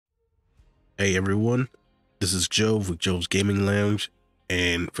Hey everyone, this is Joe with Joe's Gaming Lounge,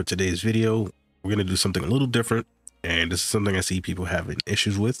 and for today's video, we're going to do something a little different, and this is something I see people having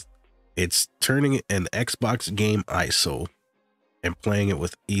issues with. It's turning an Xbox game ISO and playing it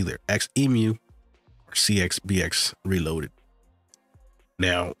with either xemu or CXBX-Reloaded.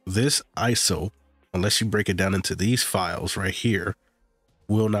 Now, this ISO, unless you break it down into these files right here,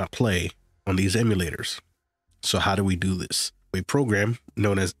 will not play on these emulators. So how do we do this? A program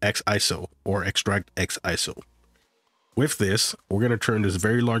known as xIso or extract-xiso. With this, we're going to turn this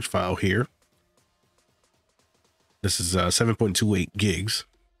very large file here. This is 7.28 gigs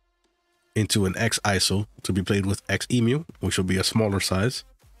into an xIso to be played with xemu, which will be a smaller size,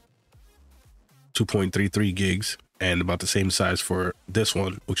 2.33 gigs, and about the same size for this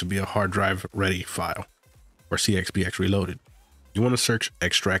one, which will be a hard drive ready file or CXBX-Reloaded. You want to search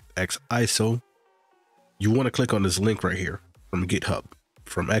extract-xiso. You want to click on this link right here from GitHub,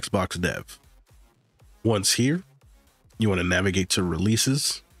 from Xbox Dev. Once here, you want to navigate to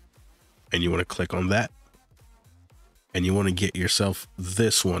releases, and you want to click on that, and you want to get yourself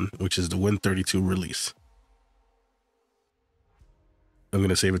this one, which is the Win32 release. I'm going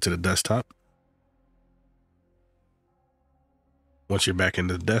to save it to the desktop. Once you're back in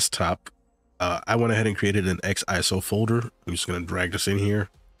the desktop, I went ahead and created an xIso folder. I'm just going to drag this in here.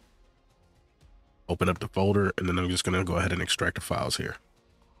 Open up the folder, and then I'm just going to go ahead and extract the files here.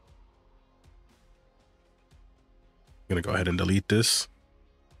 I'm going to go ahead and delete this.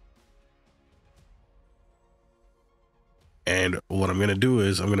 And what I'm going to do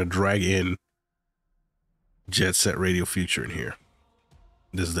is I'm going to drag in Jet Set Radio Future in here.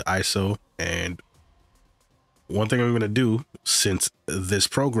 This is the ISO. And one thing I'm going to do, since this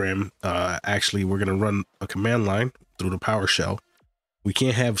program, actually we're going to run a command line through the PowerShell, we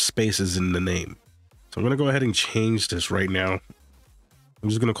can't have spaces in the name. So I'm going to go ahead and change this right now. I'm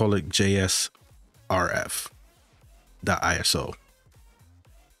just going to call it JSRF.ISO.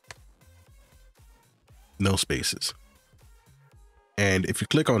 No spaces. And if you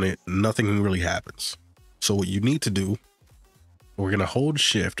click on it, nothing really happens. So what you need to do, we're going to hold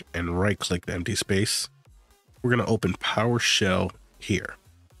shift and right click the empty space. We're going to open PowerShell here.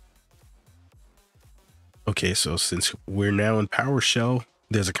 Okay, so since we're now in PowerShell,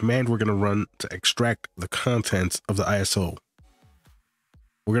 there's a command we're going to run to extract the contents of the ISO.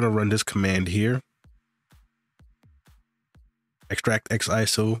 We're going to run this command here.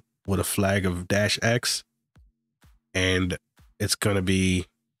 Extract-xiso with a flag of -x. And it's going to be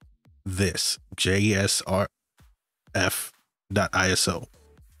this JSRF.ISO.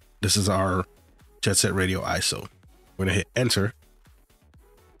 This is our Jet Set Radio ISO. We're going to hit enter.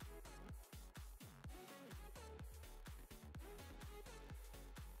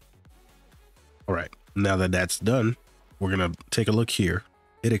 All right, now that that's done, we're going to take a look here.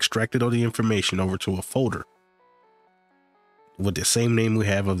 It extracted all the information over to a folder with the same name we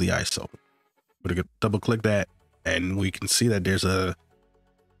have of the ISO. We're going to double click that, and we can see that there's a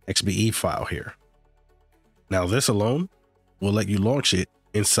XBE file here. Now this alone will let you launch it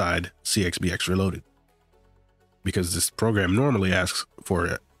inside CXBX-Reloaded, because this program normally asks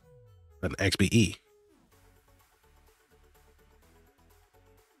for an XBE.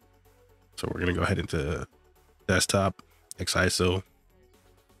 So we're going to go ahead into desktop, xIso,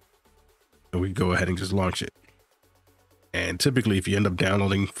 and we go ahead and just launch it. And typically, if you end up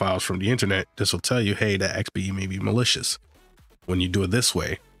downloading files from the internet, this will tell you, hey, that XBE may be malicious. When you do it this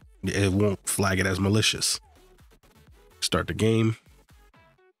way, it won't flag it as malicious. Start the game.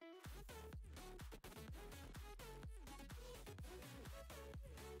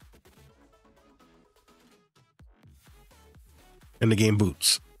 And the game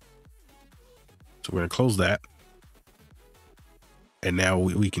boots. So we're going to close that. And now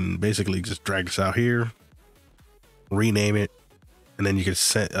we can basically just drag this out here, rename it, and then you can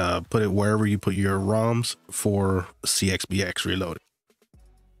set, put it wherever you put your ROMs for CXBX-Reloaded.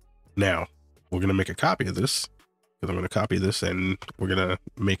 Now, we're going to make a copy of this, because I'm going to copy this, and we're going to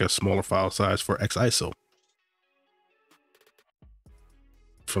make a smaller file size for xIso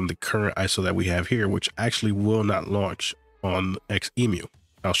from the current ISO that we have here, which actually will not launch on xemu.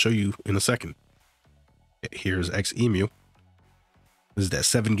 I'll show you in a second. Here's xemu. This is that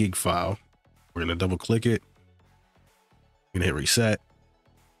 7 gig file. We're going to double click it. We're going to hit reset.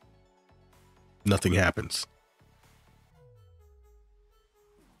 Nothing happens.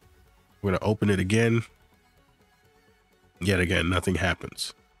 We're going to open it again. Yet again, nothing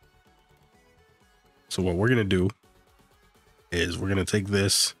happens. So what we're going to do is we're going to take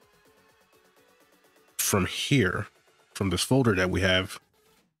this from here, from this folder that we have,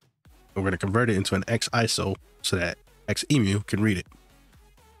 and we're going to convert it into an xIso so that xemu can read it.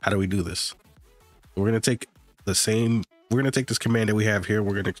 How do we do this? We're going to take this command that we have here.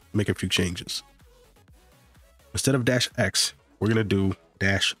 We're going to make a few changes. Instead of -x, we're going to do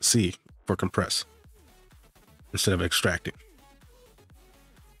 -c for compress instead of extracting.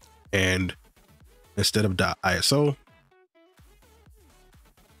 And instead of .iso,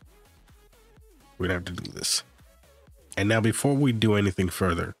 we're going to have to do this. And now before we do anything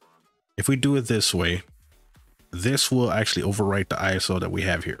further, if we do it this way, this will actually overwrite the ISO that we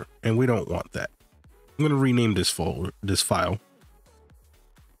have here, and we don't want that. I'm going to rename this file.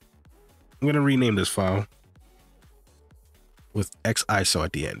 I'm going to rename this file with xiso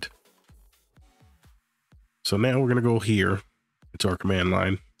at the end. So now we're going to go here into our command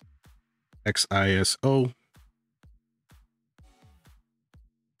line, xiso.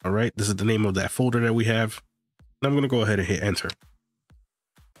 All right, this is the name of that folder that we have. And I'm going to go ahead and hit enter.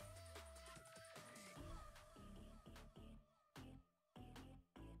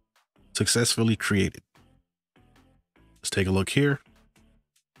 Successfully created. Let's take a look here.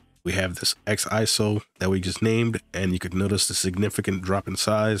 We have this xiso that we just named, and you could notice the significant drop in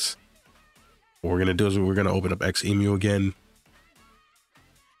size. What we're going to do is we're going to open up xemu again,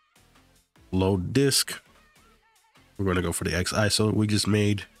 load disk. We're going to go for the xiso we just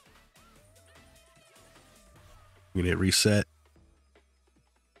made. We're going to hit reset,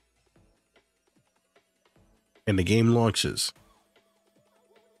 and the game launches.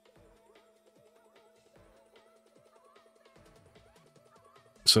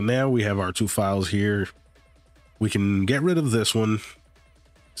 So now we have our two files here. We can get rid of this one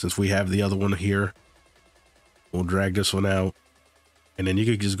since we have the other one here. We'll drag this one out, and then you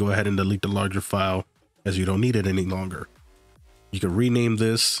could just go ahead and delete the larger file as you don't need it any longer. You can rename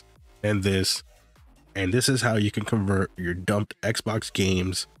this and this, and this is how you can convert your dumped Xbox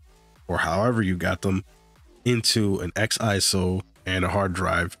games, or however you got them, into an xiso and a hard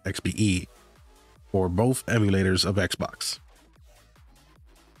drive XBE, or both emulators of Xbox.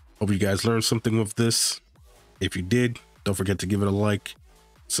 Hope you guys learned something with this. If you did, don't forget to give it a like,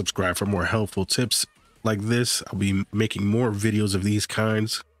 subscribe for more helpful tips like this. I'll be making more videos of these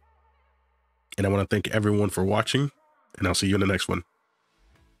kinds. And I want to thank everyone for watching, and I'll see you in the next one.